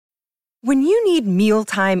When you need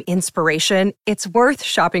mealtime inspiration, it's worth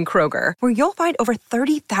shopping Kroger, where you'll find over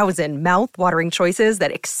 30,000 mouth-watering choices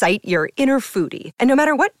that excite your inner foodie. And no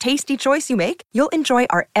matter what tasty choice you make, you'll enjoy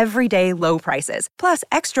our everyday low prices, plus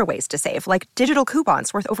extra ways to save, like digital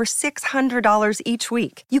coupons worth over $600 each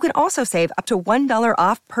week. You can also save up to $1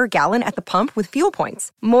 off per gallon at the pump with fuel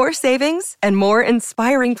points. More savings and more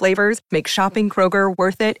inspiring flavors make shopping Kroger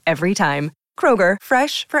worth it every time. Kroger,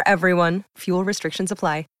 fresh for everyone. Fuel restrictions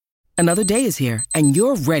apply. Another day is here, and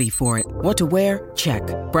you're ready for it. What to wear? Check.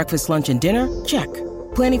 Breakfast, lunch, and dinner? Check.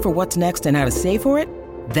 Planning for what's next and how to save for it?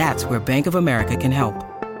 That's where Bank of America can help.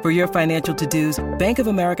 For your financial to-dos, Bank of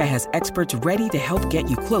America has experts ready to help get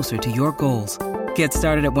you closer to your goals. Get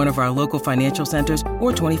started at one of our local financial centers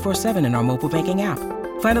or 24/7 in our mobile banking app.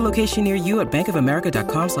 Find a location near you at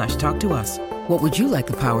bankofamerica.com/talktous. What would you like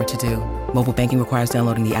the power to do? Mobile banking requires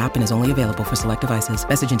downloading the app and is only available for select devices.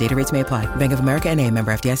 Message and data rates may apply. Bank of America N.A.,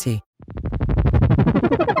 member FDIC.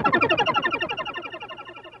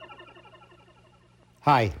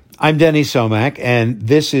 Hi, I'm Denny Somack, and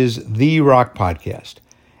this is The Rock Podcast.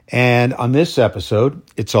 And on this episode,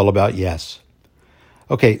 it's all about Yes.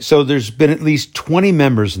 Okay, so there's been at least 20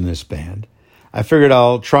 members in this band. I figured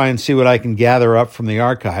I'll try and see what I can gather up from the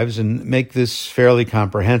archives and make this fairly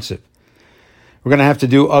comprehensive. We're going to have to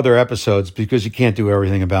do other episodes because you can't do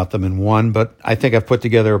everything about them in one, but I think I've put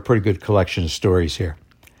together a pretty good collection of stories here.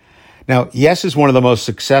 Now, Yes is one of the most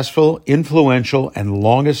successful, influential, and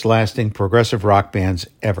longest-lasting progressive rock bands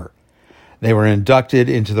ever. They were inducted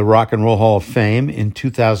into the Rock and Roll Hall of Fame in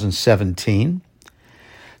 2017.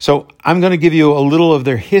 So I'm going to give you a little of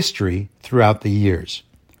their history throughout the years.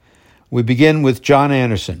 We begin with Jon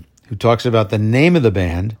Anderson, who talks about the name of the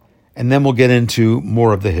band, and then we'll get into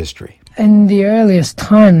more of the history. In the earliest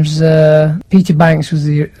times, Peter Banks was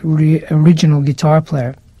the original guitar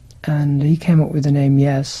player, and he came up with the name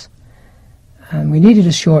Yes. And we needed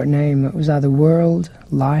a short name. It was either World,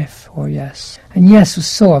 Life, or Yes. And Yes was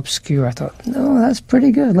so obscure, I thought, no, that's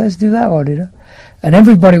pretty good. Let's do that one, you know. And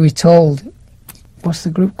everybody we told, what's the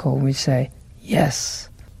group called? And we say, Yes.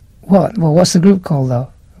 What? Well, what's the group called, though?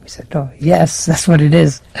 We said, no, Yes, that's what it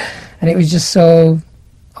is. And it was just so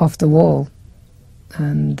off the wall.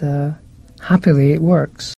 And happily, it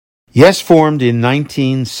works. Yes formed in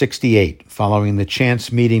 1968, following the chance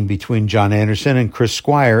meeting between Jon Anderson and Chris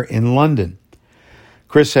Squire in London.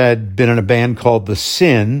 Chris had been in a band called The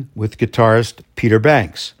Sin with guitarist Peter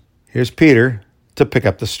Banks. Here's Peter to pick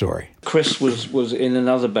up the story. Chris was in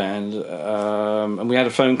another band, and we had a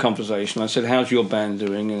phone conversation. I said, "How's your band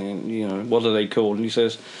doing? And you know, what are they called?" And he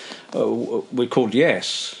says, "We're called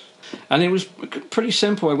Yes." And it was pretty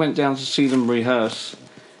simple. I went down to see them rehearse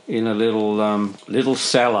in a little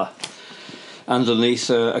cellar underneath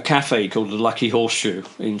a cafe called the Lucky Horseshoe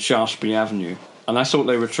in Shaftesbury Avenue, and I thought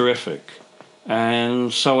they were terrific.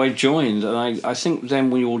 And so I joined, and I think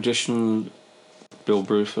then we auditioned Bill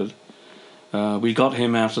Bruford. We got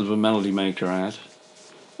him out of a Melody Maker ad,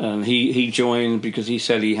 and he joined because he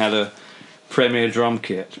said he had a Premier drum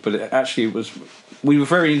kit, but we were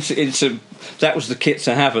very into that was the kit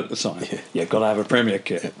to have at the time. Yeah, got to have a Premier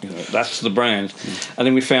kit. You know, that's the brand. And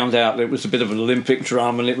then we found out that it was a bit of an Olympic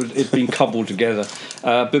drum, and it'd been cobbled together.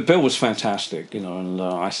 But Bill was fantastic, you know, and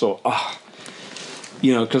I thought,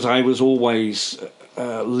 you know, because I was always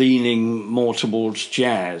leaning more towards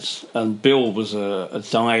jazz, and Bill was a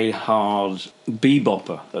die-hard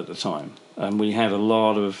bebopper at the time, and we had a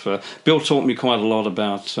lot of. Bill taught me quite a lot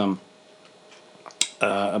about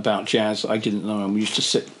jazz I didn't know, and we used to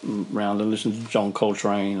sit around and listen to John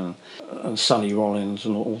Coltrane and Sonny Rollins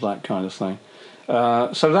and all that kind of thing.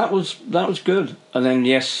 So that was good. And then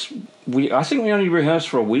Yes, I think we only rehearsed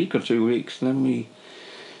for a week or 2 weeks, and then we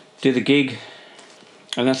did a gig,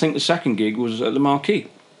 and I think the second gig was at the Marquee,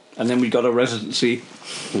 and then we got a residency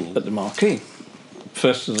at the Marquee,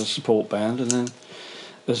 first as a support band and then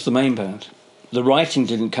as the main band. The writing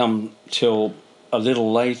didn't come till a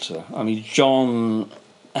little later. I mean, John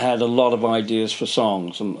had a lot of ideas for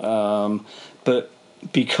songs, but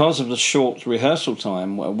because of the short rehearsal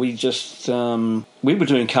time, we just we were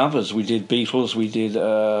doing covers. We did Beatles. We did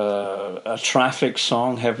a Traffic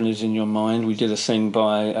song, "Heaven Is in Your Mind." We did a thing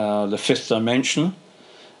by The Fifth Dimension,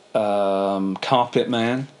 Carpet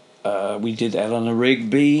Man. We did Eleanor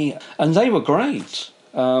Rigby, and they were great.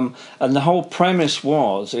 And the whole premise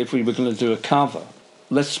was, if we were going to do a cover,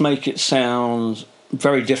 let's make it sound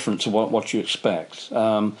very different to what you expect.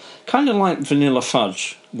 Kind of like Vanilla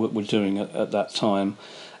Fudge were doing at that time.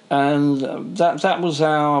 And that was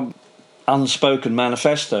our unspoken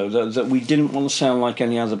manifesto, that we didn't want to sound like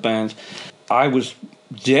any other band. I was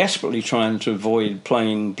desperately trying to avoid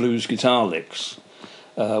playing blues guitar licks.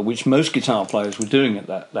 which most guitar players were doing at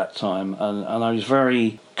that time, and I was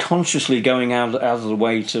very consciously going out of the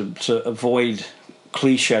way to avoid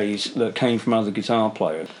cliches that came from other guitar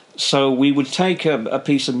players. So we would take a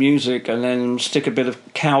piece of music and then stick a bit of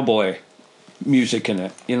cowboy music in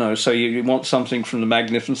it, so you want something from the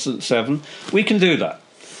Magnificent Seven, we can do that.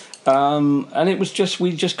 And it was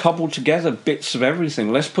we just cobbled together bits of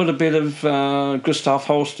everything. Let's put a bit of Gustav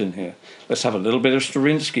Holst in here. Let's have a little bit of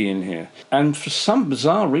Stravinsky in here. And for some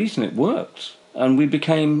bizarre reason, it worked. And we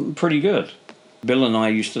became pretty good. Bill and I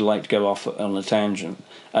used to like to go off on a tangent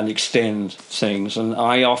and extend things. And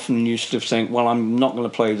I often used to think, well, I'm not going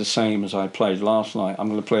to play the same as I played last night. I'm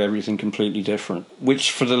going to play everything completely different.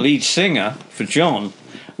 Which, for the lead singer, for John,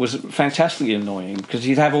 was fantastically annoying, because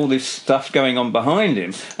he'd have all this stuff going on behind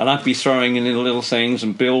him, and I'd be throwing in little things,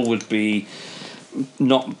 and Bill would be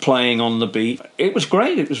not playing on the beat. It was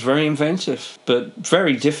great. It was very inventive, but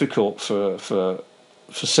very difficult for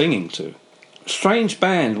singing to. Strange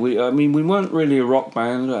band. We weren't really a rock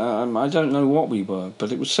band. I don't know what we were,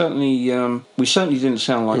 but it was certainly we certainly didn't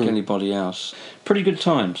sound like anybody else. Pretty good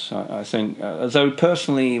times, I think. Though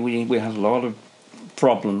personally, we had a lot of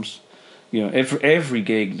problems. Every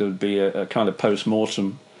gig there would be a kind of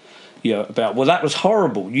post-mortem, about, well, that was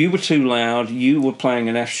horrible. You were too loud. You were playing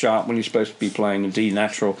an F sharp when you're supposed to be playing a D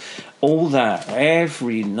natural. All that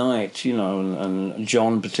every night, and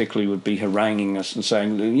John particularly would be haranguing us and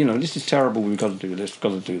saying, this is terrible. We've got to do this. We've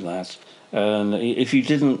got to do that. And if you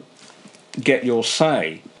didn't get your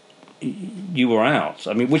say, you were out.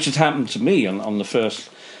 Which had happened to me on the first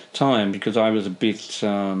time, because I was a bit.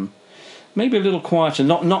 Maybe a little quieter,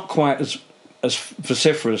 not quite as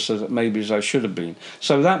vociferous as I should have been.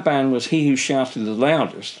 So that band was He Who Shouted the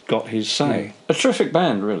Loudest got his say. A terrific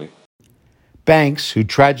band, really. Banks, who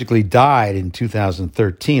tragically died in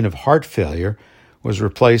 2013 of heart failure, was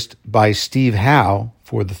replaced by Steve Howe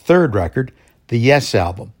for the third record, the Yes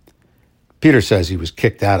album. Peter says he was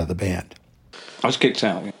kicked out of the band. I was kicked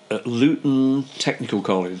out. At Luton Technical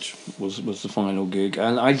College was the final gig,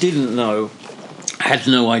 and I didn't know, had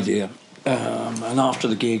no idea. And after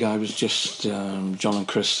the gig, I was just, John and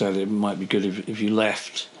Chris said it might be good if you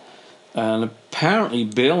left. And apparently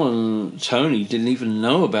Bill and Tony didn't even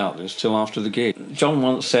know about this till after the gig. John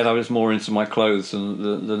once said I was more into my clothes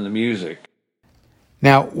than the music.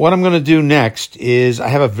 Now, what I'm going to do next is I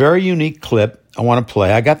have a very unique clip I want to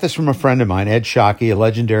play. I got this from a friend of mine, Ed Shockey, a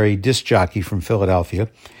legendary disc jockey from Philadelphia.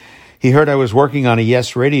 He heard I was working on a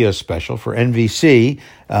Yes radio special for NBC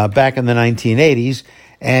back in the 1980s,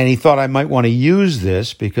 and he thought I might want to use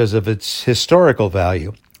this because of its historical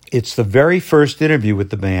value. It's the very first interview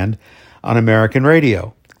with the band on American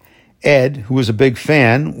radio. Ed, who was a big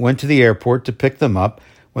fan, went to the airport to pick them up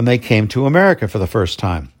when they came to America for the first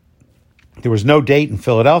time. There was no date in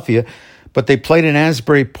Philadelphia, but they played in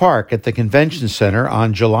Asbury Park at the Convention Center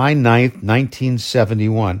on July 9th,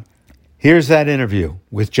 1971. Here's that interview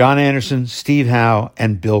with John Anderson, Steve Howe,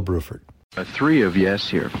 and Bill Bruford. Three of Yes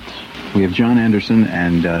here. We have John Anderson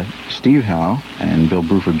and Steve Howe, and Bill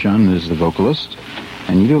Bruford. John is the vocalist,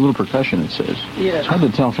 and you do a little percussion, it says. Yeah. It's hard to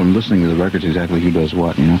tell from listening to the records exactly who does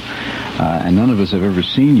what, and none of us have ever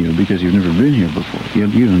seen you because you've never been here before. You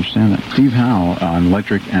don't understand that. Steve Howe on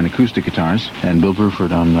electric and acoustic guitars, and Bill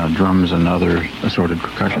Bruford on drums and other assorted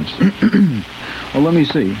percussions. Well, let me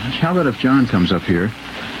see. How about if John comes up here?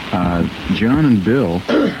 John and Bill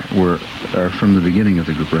are from the beginning of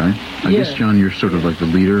the group, right? I guess, John, you're sort of like the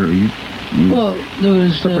leader. Well, there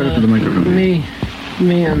was right up to the microphone.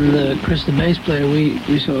 me and Chris, the bass player.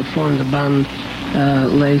 We sort of formed a band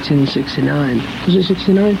late in '69. Was it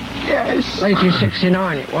 '69? Yes. Late in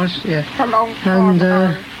 '69 it was, yeah. Hello. And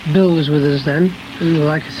Bill was with us then. We were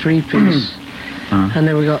like a three-piece. And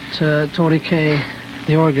then we got Tori Kay,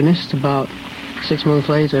 the organist, about 6 months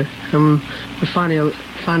later. And we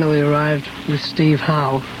finally arrived with Steve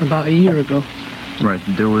Howe about a year ago. Right.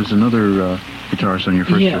 There was another guitarist on your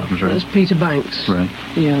first album, right? Yeah, that's Peter Banks. Right.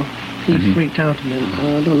 Yeah, he freaked out a bit.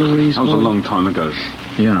 I don't know where he's That was a long time ago.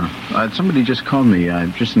 Yeah. Somebody just called me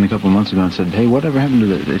just a couple of months ago and said, hey, whatever happened to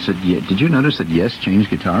that? They said, yeah, did you notice that Yes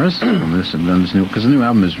changed guitarists from this and then this new? Because the new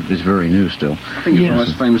album is very new still. I think it's the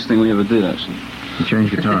most famous thing we ever did, actually. He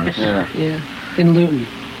changed guitarists. Yeah, in Luton.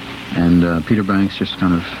 And Peter Banks just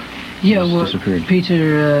kind of disappeared.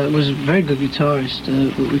 Peter was a very good guitarist,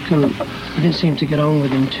 but we didn't seem to get on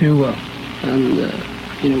with him too well. And,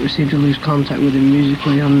 we seemed to lose contact with him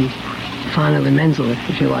musically and finally mentally,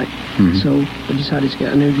 if you like. Mm-hmm. So we decided to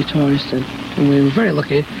get a new guitarist in. And we were very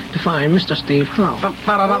lucky to find Mr. Steve Howe.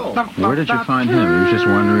 Where did you find him? He was just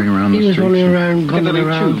wandering around the streets? He was wandering around, bumming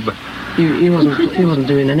around. He wasn't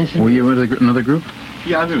doing anything. Were you with another group?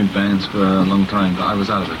 Yeah, I've been in bands for a long time, but I was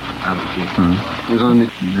out of it. It was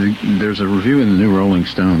on there's a review in the New Rolling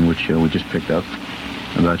Stone, which we just picked up,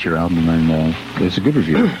 about your album, and it's a good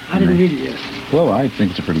review. I didn't read it yet. Well, I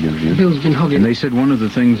think it's a pretty good review. Bill's been hugging. And they said one of the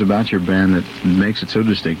things about your band that makes it so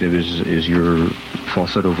distinctive is your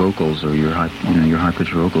falsetto vocals, or your high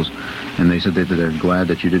pitched vocals. And they said that they're glad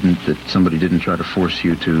that somebody didn't try to force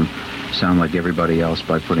you to sound like everybody else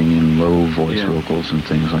by putting in low voice vocals and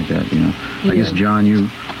things like that. I guess, John, you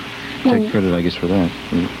take credit, I guess, for that.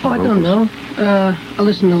 I don't know. I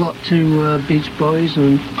listen a lot to Beach Boys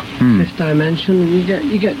and Fifth Dimension, and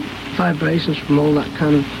you get vibrations from all that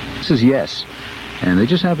kind of. This is Yes, and they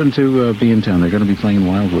just happen to be in town. They're going to be playing in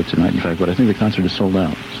Wildwood tonight, in fact, but I think the concert is sold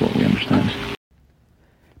out. That's what we understand.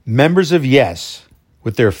 Members of Yes,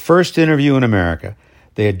 with their first interview in America,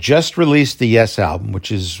 they had just released the Yes album,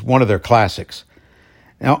 which is one of their classics.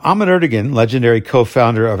 Now, Ahmet Ertegun, legendary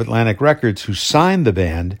co-founder of Atlantic Records, who signed the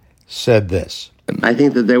band, said this. I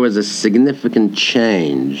think that there was a significant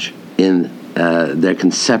change in their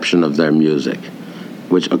conception of their music,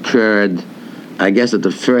 which occurred, I guess, at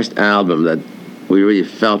the first album that we really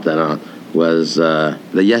felt that on was the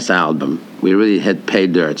Yes album. We really hit pay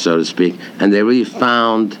dirt, so to speak, and they really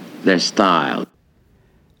found their style.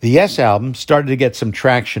 The Yes album started to get some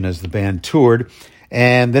traction as the band toured,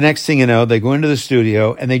 and the next thing you know, they go into the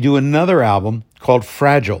studio and they do another album called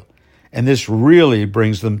Fragile. And this really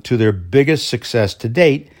brings them to their biggest success to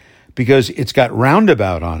date because it's got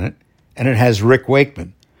Roundabout on it, and it has Rick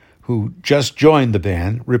Wakeman, who just joined the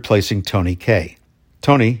band, replacing Tony Kaye.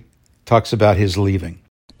 Tony talks about his leaving.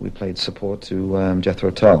 We played support to Jethro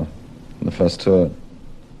Tull on the first tour.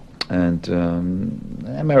 And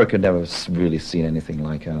America never really seen anything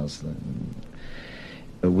like ours.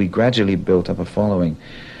 We gradually built up a following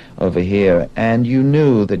over here, and you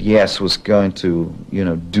knew that Yes was going to,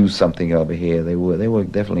 do something over here. They were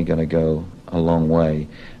definitely going to go a long way.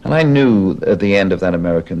 And I knew at the end of that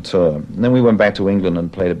American tour. And then we went back to England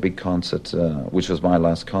and played a big concert, which was my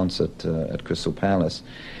last concert at Crystal Palace.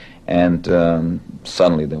 And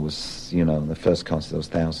suddenly there was, the first concert, there was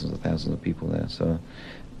thousands and thousands of people there. So,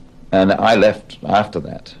 and I left after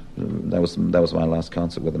that. That was my last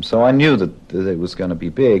concert with them. So I knew that it was going to be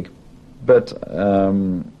big, but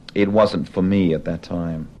it wasn't for me at that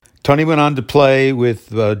time. Tony went on to play with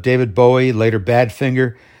David Bowie, later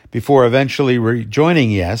Badfinger, before eventually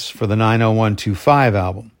rejoining Yes for the 90125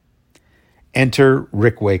 album. Enter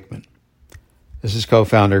Rick Wakeman. This is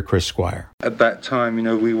co-founder Chris Squire. At that time,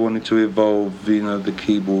 we wanted to evolve, the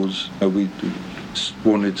keyboards. We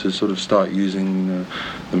wanted to sort of start using the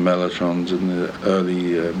Mellotrons and the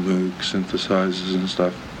early Moog synthesizers and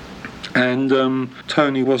stuff. And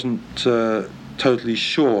Tony wasn't totally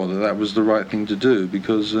sure that was the right thing to do,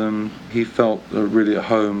 because he felt really at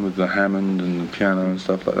home with the Hammond and the piano and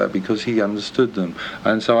stuff like that, because he understood them.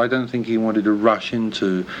 And so I don't think he wanted to rush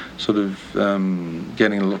into sort of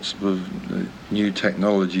getting lots of new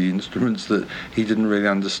technology instruments that he didn't really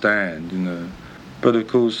understand, But of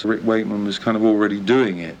course, Rick Wakeman was kind of already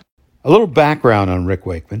doing it. A little background on Rick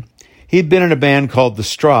Wakeman. He'd been in a band called the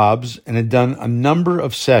Strawbs and had done a number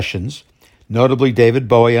of sessions, notably David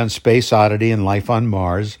Bowie on Space Oddity and Life on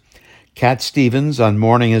Mars, Cat Stevens on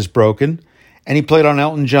Morning Is Broken, and he played on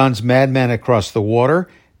Elton John's Madman Across the Water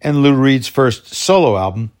and Lou Reed's first solo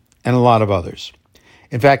album, and a lot of others.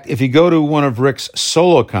 In fact, if you go to one of Rick's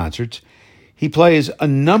solo concerts, he plays a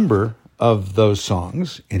number of those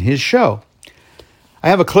songs in his show. I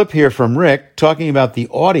have a clip here from Rick talking about the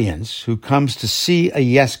audience who comes to see a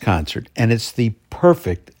Yes concert, and it's the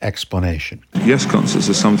perfect explanation. Yes concerts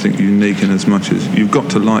are something unique in as much as you've got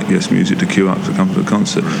to like Yes music to queue up to come to a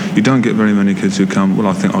concert. You don't get very many kids who come, well,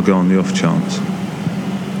 I think I'll go on the off chance.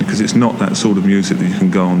 Because it's not that sort of music that you can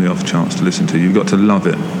go on the off chance to listen to. You've got to love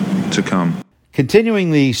it to come. Continuing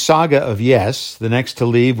the saga of Yes, the next to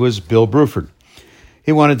leave was Bill Bruford.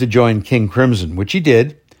 He wanted to join King Crimson, which he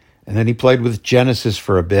did. And then he played with Genesis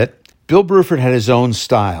for a bit. Bill Bruford had his own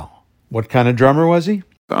style. What kind of drummer was he?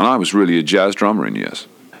 And I was really a jazz drummer in Yes.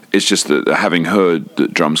 It's just that having heard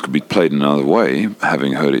that drums could be played in another way,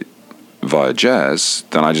 having heard it via jazz,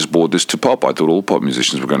 then I just brought this to pop. I thought all pop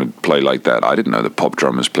musicians were going to play like that. I didn't know that pop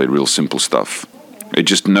drummers played real simple stuff.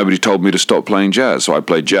 Nobody told me to stop playing jazz, so I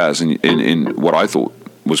played jazz in what I thought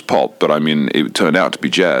was pop, but it turned out to be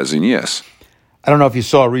jazz in Yes. I don't know if you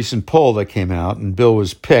saw a recent poll that came out, and Bill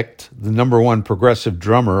was picked the #1 progressive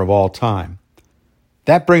drummer of all time.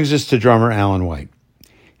 That brings us to drummer Alan White.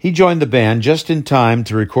 He joined the band just in time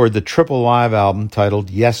to record the triple live album titled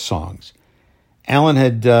Yes Songs. Alan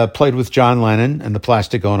had played with John Lennon and the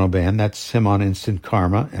Plastic Ono Band. That's him on Instant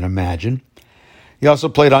Karma and Imagine. He also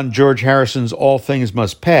played on George Harrison's All Things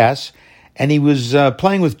Must Pass, and he was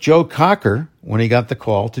playing with Joe Cocker when he got the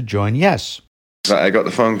call to join Yes. I got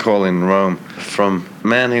the phone call in Rome from a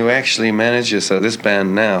man who actually manages this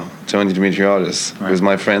band now, Tony Dimitriadis, who was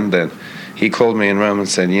my friend then. He called me in Rome and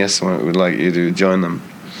said, yes, we would like you to join them.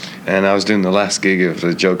 And I was doing the last gig of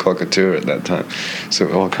the Joe Cocker tour at that time. So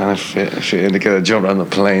it all kind of fit in together. Jumped on the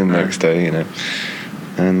plane the next day, you know.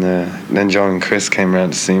 And then John and Chris came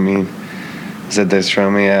around to see me. Said they'd throw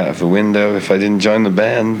me out of the window if I didn't join the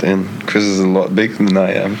band. And Chris is a lot bigger than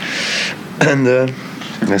I am. And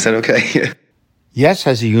I said, okay. Yes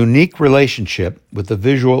has a unique relationship with the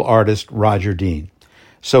visual artist Roger Dean.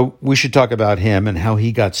 So we should talk about him and how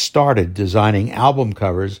he got started designing album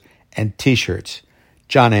covers and T-shirts.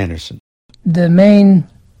 John Anderson. The main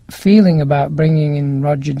feeling about bringing in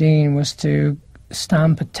Roger Dean was to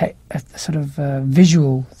stamp a sort of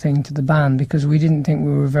visual thing to the band, because we didn't think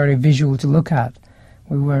we were very visual to look at.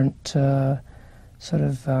 We weren't sort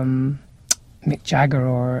of Mick Jagger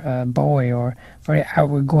or Bowie or very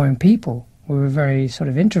outward-going people. We were very sort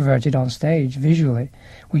of introverted on stage visually.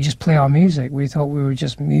 We just play our music. We thought we were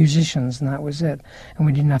just musicians and that was it. And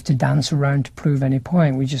we didn't have to dance around to prove any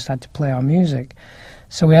point. We just had to play our music.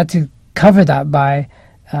 So we had to cover that by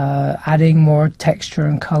adding more texture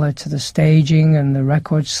and colour to the staging and the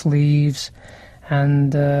record sleeves.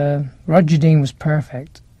 And Roger Dean was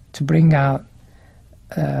perfect to bring out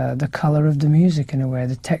the colour of the music in a way,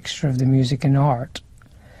 the texture of the music and art.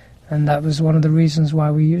 And that was one of the reasons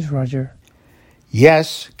why we used Roger.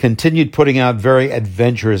 Yes continued putting out very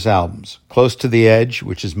adventurous albums. Close to the Edge,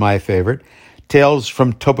 which is my favorite, Tales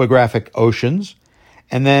from Topographic Oceans,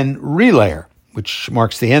 and then Relayer, which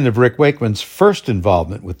marks the end of Rick Wakeman's first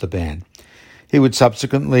involvement with the band. He would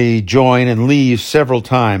subsequently join and leave several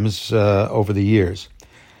times over the years.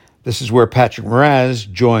 This is where Patrick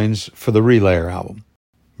Moraz joins for the Relayer album.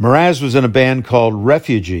 Moraz was in a band called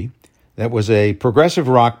Refugee that was a progressive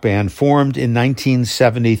rock band formed in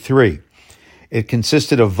 1973. It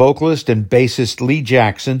consisted of vocalist and bassist Lee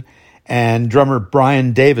Jackson and drummer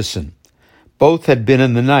Brian Davison. Both had been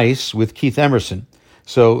in the Nice with Keith Emerson,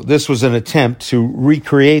 so this was an attempt to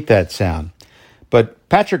recreate that sound. But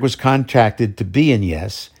Patrick was contacted to be in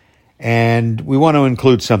Yes, and we want to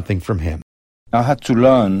include something from him. I had to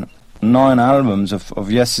learn 9 albums of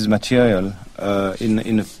Yes's material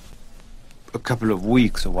in a couple of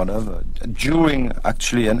weeks or whatever, during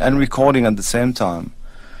actually, and recording at the same time,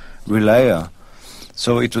 Relayer.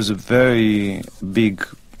 So it was a very big,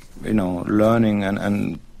 learning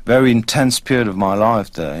and very intense period of my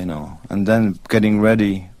life there, and then getting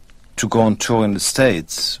ready to go on tour in the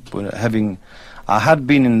States. But I had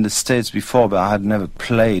been in the States before, but I had never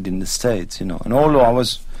played in the States, And although I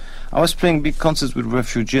was playing big concerts with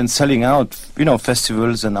Refugee and selling out,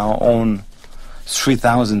 festivals and our own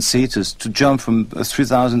 3,000 seaters, to jump from a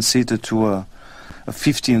 3,000 seater to a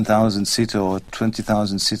 15,000-seater or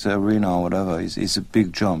 20,000-seater arena or whatever is a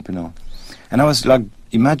big jump, And I was like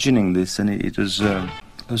imagining this, and it was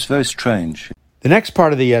very strange. The next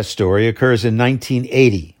part of the Yes story occurs in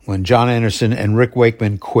 1980 when John Anderson and Rick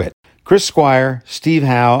Wakeman quit. Chris Squire, Steve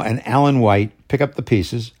Howe, and Alan White pick up the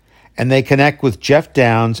pieces, and they connect with Jeff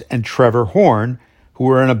Downes and Trevor Horn, who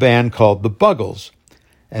were in a band called the Buggles.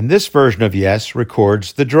 And this version of Yes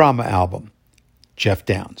records the Drama album. Jeff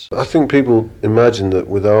Downes. I think people imagine that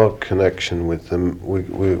with our connection with them,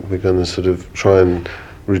 we're going to sort of try and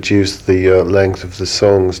reduce the length of the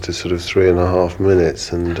songs to sort of 3.5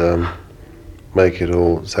 minutes and make it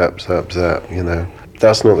all zap, zap, zap,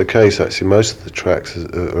 That's not the case, actually. Most of the tracks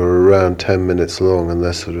are around 10 minutes long, and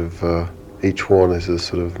they're sort of, each one is a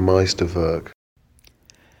sort of Meisterwerk.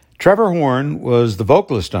 Trevor Horn was the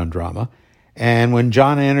vocalist on Drama, and when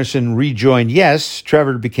John Anderson rejoined Yes,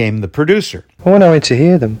 Trevor became the producer. When I went to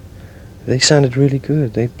hear them, they sounded really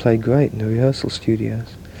good. They played great in the rehearsal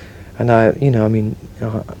studios. And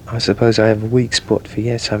I suppose I have a weak spot for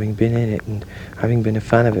Yes, having been in it and having been a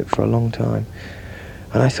fan of it for a long time.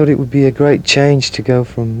 And I thought it would be a great change to go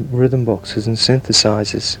from rhythm boxes and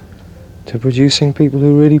synthesizers to producing people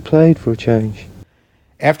who really played for a change.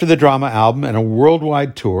 After the Drama album and a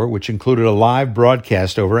worldwide tour, which included a live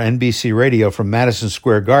broadcast over NBC Radio from Madison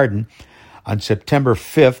Square Garden on September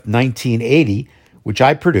 5th, 1980, which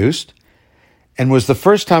I produced, and was the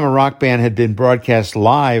first time a rock band had been broadcast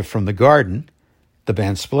live from the Garden, the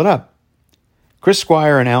band split up. Chris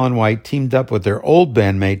Squire and Alan White teamed up with their old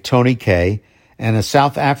bandmate Tony Kaye and a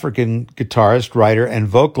South African guitarist, writer, and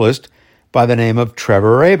vocalist by the name of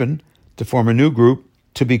Trevor Rabin to form a new group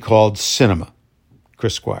to be called Cinema.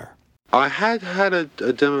 Chris Squire. I had a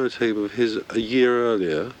demo tape of his a year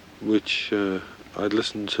earlier, which I'd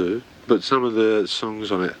listened to, but some of the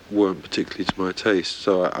songs on it weren't particularly to my taste,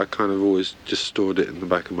 so I kind of always just stored it in the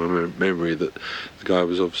back of my memory that the guy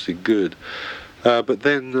was obviously good. But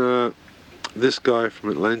then this guy from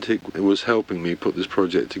Atlantic was helping me put this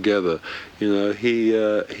project together. You know,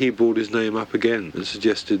 he brought his name up again and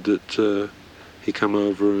suggested that he come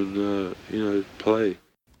over and play.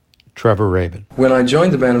 Trevor Rabin. When I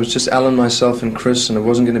joined the band, it was just Alan, myself, and Chris, and it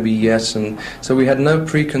wasn't going to be Yes, and so we had no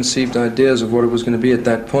preconceived ideas of what it was going to be at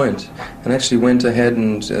that point. And actually went ahead,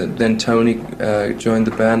 and then Tony joined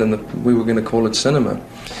the band, and we were going to call it Cinema.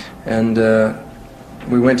 And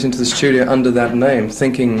we went into the studio under that name,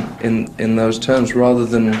 thinking in those terms, rather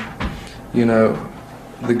than,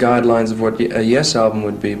 the guidelines of what a Yes album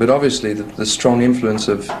would be. But obviously, the strong influence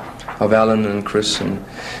of Alan and Chris and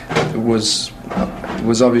was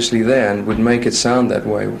obviously there and would make it sound that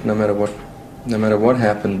way no matter what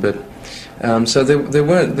happened. But so there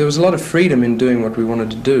was a lot of freedom in doing what we wanted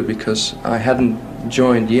to do, because I hadn't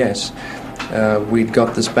joined Yes. We'd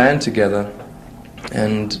got this band together,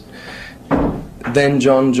 and then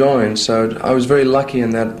John joined, so I was very lucky in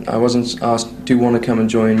that I wasn't asked, do you want to come and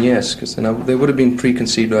join Yes? Because then there would have been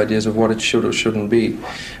preconceived ideas of what it should or shouldn't be.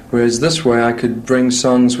 Whereas this way I could bring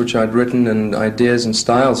songs which I'd written and ideas and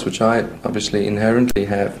styles which I obviously inherently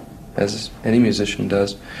have, as any musician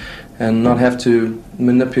does, and not have to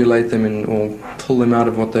manipulate them or pull them out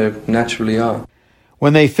of what they naturally are.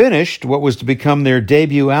 When they finished what was to become their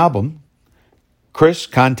debut album, Chris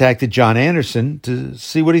contacted John Anderson to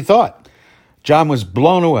see what he thought. John was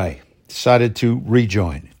blown away, decided to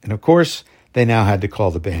rejoin. And of course, they now had to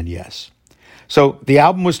call the band Yes. So the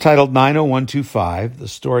album was titled 90125. The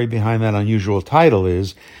story behind that unusual title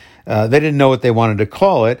is they didn't know what they wanted to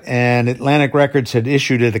call it, and Atlantic Records had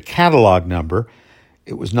issued it a catalog number.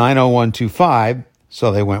 It was 90125,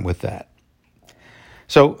 so they went with that.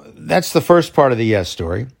 So that's the first part of the Yes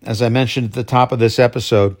story. As I mentioned at the top of this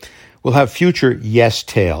episode, we'll have future Yes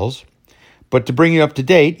tales. But to bring you up to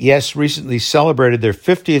date, Yes recently celebrated their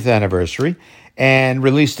 50th anniversary and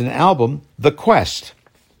released an album, The Quest.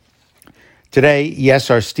 Today,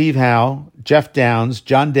 Yes are Steve Howe, Jeff Downes,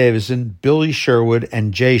 John Davison, Billy Sherwood,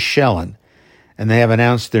 and Jay Schellen. And they have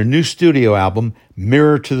announced their new studio album,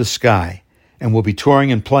 Mirror to the Sky, and will be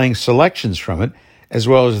touring and playing selections from it, as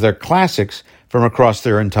well as their classics from across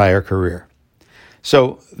their entire career.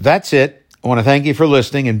 So that's it. I want to thank you for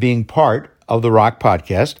listening and being part of the Rock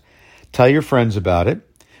Podcast. Tell your friends about it.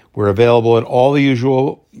 We're available at all the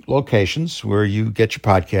usual locations where you get your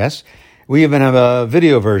podcasts. We even have a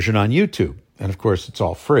video version on YouTube. And of course, it's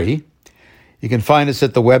all free. You can find us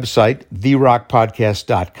at the website,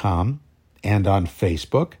 therockpodcast.com, and on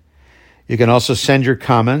Facebook. You can also send your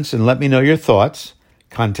comments and let me know your thoughts.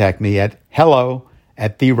 Contact me at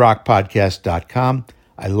hello@therockpodcast.com.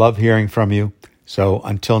 I love hearing from you. So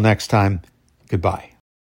until next time, goodbye.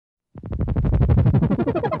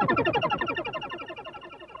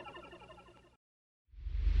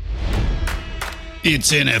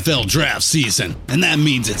 It's NFL draft season, and that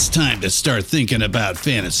means it's time to start thinking about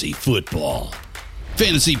fantasy football.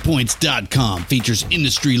 FantasyPoints.com features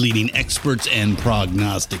industry-leading experts and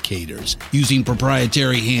prognosticators using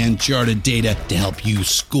proprietary hand-charted data to help you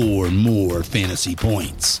score more fantasy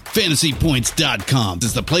points. FantasyPoints.com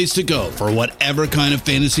is the place to go for whatever kind of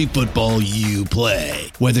fantasy football you play.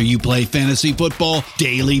 Whether you play fantasy football,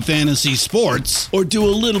 daily fantasy sports, or do a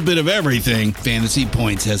little bit of everything, Fantasy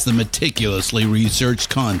Points has the meticulously researched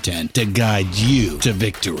content to guide you to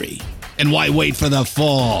victory. And why wait for the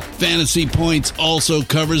fall? Fantasy Points also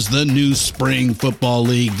covers the new spring football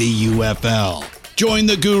league, the UFL. Join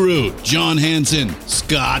the guru, John Hansen,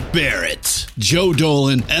 Scott Barrett, Joe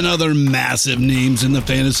Dolan, and other massive names in the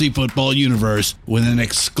fantasy football universe with an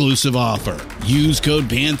exclusive offer. Use code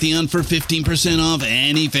Pantheon for 15% off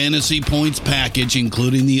any Fantasy Points package,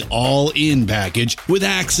 including the all-in package, with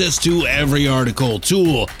access to every article,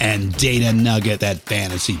 tool, and data nugget that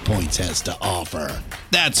Fantasy Points has to offer.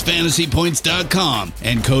 That's FantasyPoints.com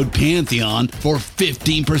and code Pantheon for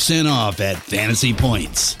 15% off at Fantasy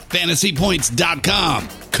Points. FantasyPoints.com,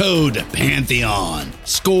 code Pantheon.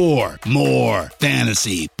 Score more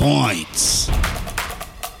fantasy points.